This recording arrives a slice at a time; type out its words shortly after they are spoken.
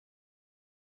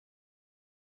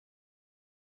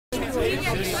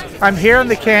I'm here on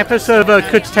the campus of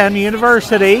Kutztown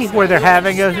University, where they're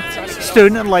having a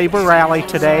student and labor rally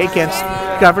today against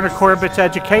Governor Corbett's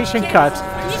education cuts.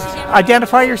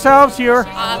 Identify yourselves.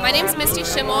 My name's Misty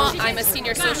Schimmel. I'm a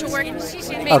senior social work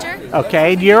major.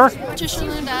 Okay, and you're? Patricia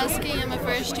Lewandowski. I'm a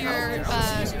first-year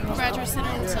graduate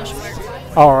student in social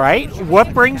work. All right.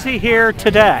 What brings you here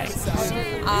today?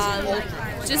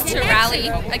 Just to rally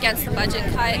against the budget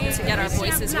cut, to get our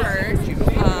voices heard.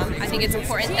 I think it's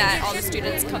important that all the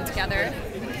students come together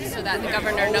so that the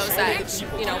governor knows that,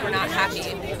 we're not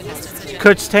happy with this decision.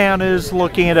 Kutztown is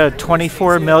looking at a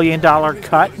 $24 million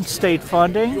cut in state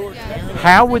funding.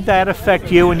 How would that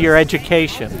affect you and your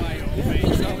education?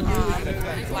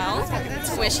 Well,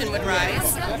 tuition would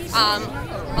rise.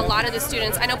 A lot of the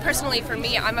students, I know personally for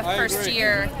me, I'm a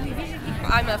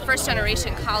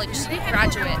first-generation college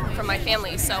graduate from my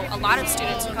family, so a lot of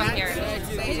students who come here,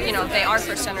 they are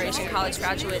first-generation college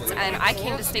graduates, and I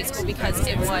came to state school because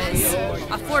it was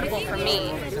affordable for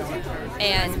me,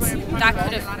 and that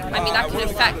could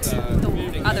affect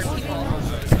the other people.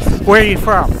 Where are you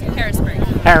from? Harrisburg.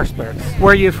 Harrisburg.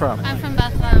 Where are you from? I'm from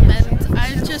Bethlehem, and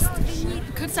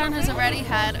Kutztown has already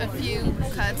had a few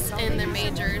cuts in their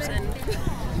majors, and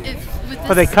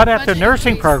Well, they cut out the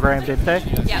nursing program, didn't they?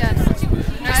 Yeah.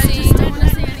 I just don't want to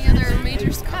see any other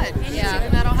majors cut. Yeah,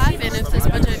 and that'll happen if this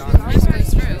budget increase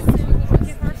goes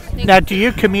through. Now, do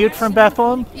you commute from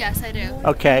Bethlehem? Yes, I do.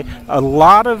 Okay. A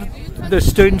lot of the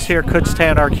students here at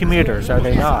Kutztown are commuters, are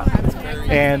they not?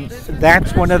 And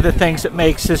that's one of the things that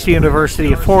makes this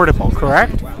university affordable,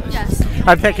 correct? Yes.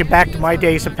 I'm thinking back to my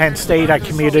days at Penn State. I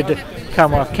commuted to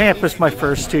come off campus my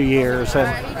first 2 years,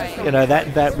 and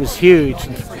that was huge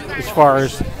as far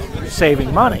as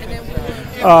saving money.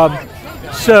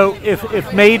 So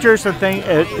if majors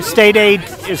and state aid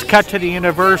is cut to the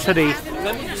university,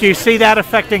 do you see that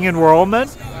affecting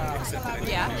enrollment?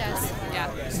 Yeah. Yes.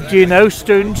 Yeah. Do you know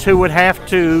students who would have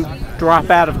to drop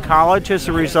out of college as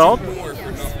a result? You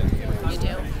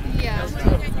do. Yeah.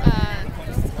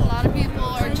 A lot of people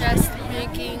are just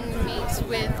making meet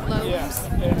with loans,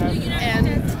 and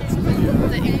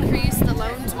with the increase, the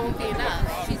loans won't be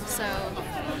enough. So.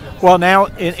 Well, now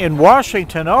in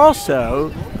Washington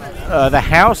also, the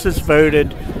House has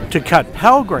voted to cut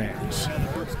Pell Grants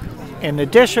in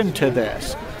addition to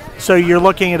this. So you're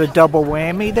looking at a double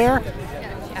whammy there?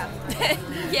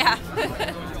 Yeah.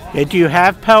 Yeah, do you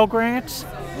have Pell Grants?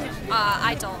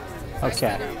 I don't.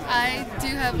 Okay. I do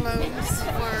have loans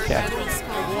for graduate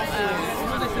school,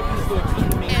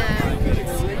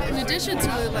 and in addition to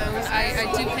the loan,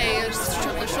 I do pay a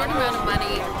short amount of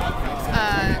money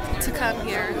to come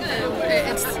here.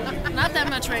 And it's not that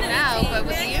much right now, but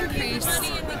with the increase,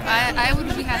 I would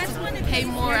have to pay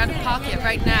more out of pocket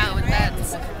right now, and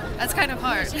that's kind of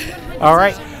hard. All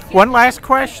right. One last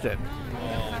question.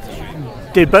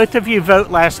 Did both of you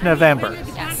vote last November?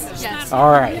 Yes.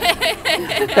 All right.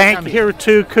 Thank you. Here are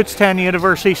two Kutztown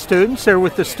University students. They're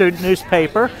with the student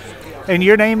newspaper. And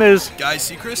your name is? Guy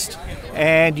Seacrest.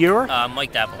 And you're?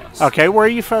 Mike Davalos. Okay, where are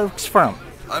you folks from?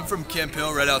 I'm from Camp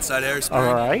Hill, right outside Harrisburg.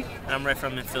 All right. I'm right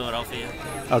from in Philadelphia.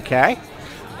 Okay.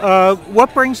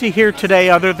 What brings you here today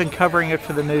other than covering it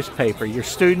for the newspaper? Your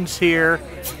students here.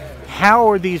 How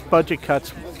are these budget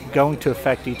cuts going to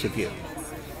affect each of you?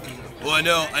 Well, I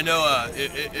know.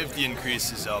 If the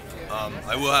increase is up,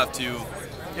 I will have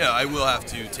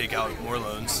to take out more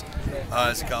loans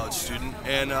as a college student,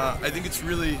 and I think it's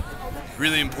really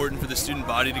important for the student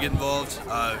body to get involved,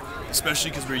 especially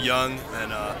because we're young,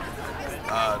 and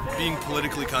being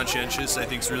politically conscientious, I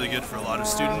think, is really good for a lot of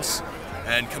students.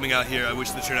 And coming out here, I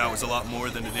wish the turnout was a lot more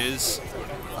than it is,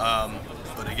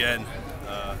 but again,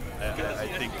 I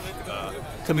think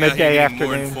it's a midday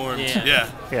afternoon. Yeah.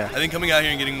 I think coming out here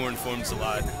and getting more informed is a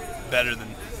lot better than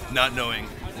not knowing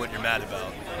what you're mad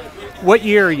about. What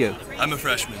year are you? I'm a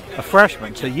freshman. A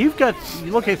freshman. So you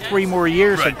look at 3 more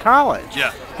years in college.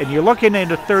 Yeah. And you're looking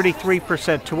at a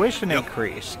 33% tuition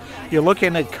increase. You're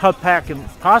looking at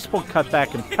possible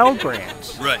cutback in Pell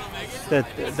Grants. Right. That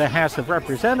the House of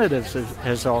Representatives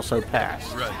has also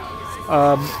passed. Right.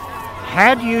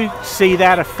 How do you see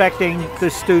that affecting the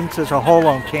students as a whole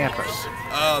on campus?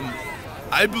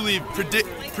 I believe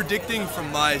predicting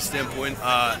from my standpoint,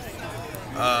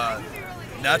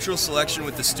 natural selection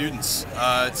with the students.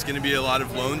 It's going to be a lot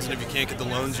of loans, and if you can't get the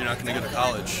loans, you're not going to go to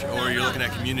college, or you're looking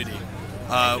at community.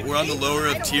 we're on the lower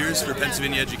of tiers for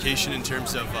Pennsylvania education in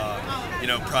terms of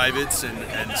privates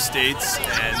and states,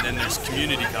 and then there's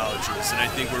community colleges, and I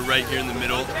think we're right here in the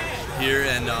middle here,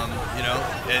 and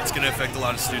it's going to affect a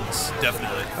lot of students,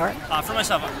 definitely. All right. For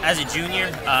myself, as a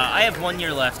junior, I have 1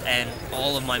 year left, and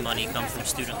all of my money comes from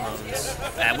student loans,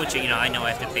 which I know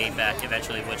I have to pay back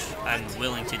eventually, which I'm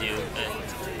willing to do.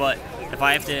 But if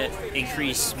I have to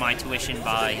increase my tuition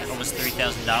by almost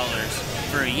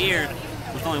 $3,000 for a year,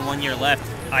 with only 1 year left,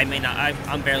 I may not.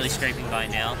 I'm barely scraping by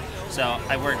now, so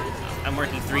I'm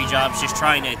working 3 jobs, just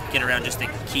trying to get around just to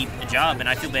keep a job, and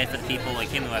I feel bad for the people like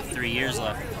him who have 3 years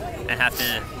left and have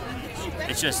to.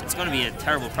 It's going to be a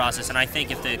terrible process, and I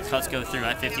think if the cuts go through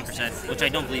at 50%, which I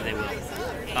don't believe they will,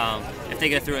 if they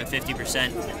go through at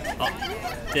 50%,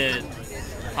 the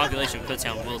population of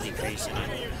Kutztown will decrease, and I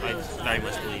very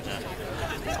much believe that.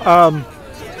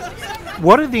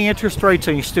 What are the interest rates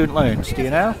on your student loans? Do you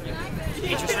know?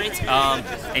 Interest rates?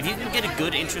 If you can get a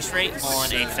good interest rate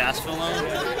on a FAFSA loan,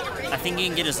 I think you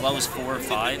can get as low as 4 or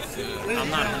 5. I'm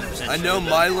not 100% sure. I know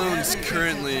my loans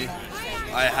currently,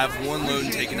 I have one loan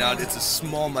taken out. It's a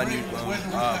small, minute loan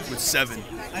with 7%.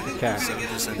 Okay.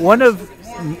 7%. One of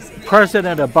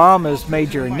President Obama's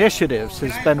major initiatives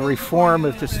has been reform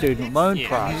of the student loan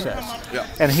process. Yeah.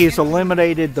 And he's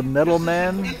eliminated the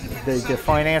middlemen, the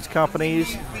finance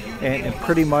companies, and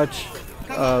pretty much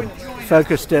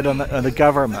focused it on the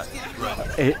government.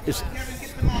 Right.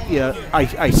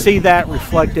 I see that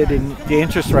reflected in the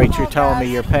interest rates you're telling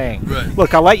me you're paying. Right.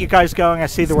 Look, I'll let you guys go, and I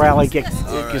see the rally is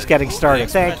right. getting started.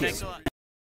 Thanks. Thank you. Thanks a lot.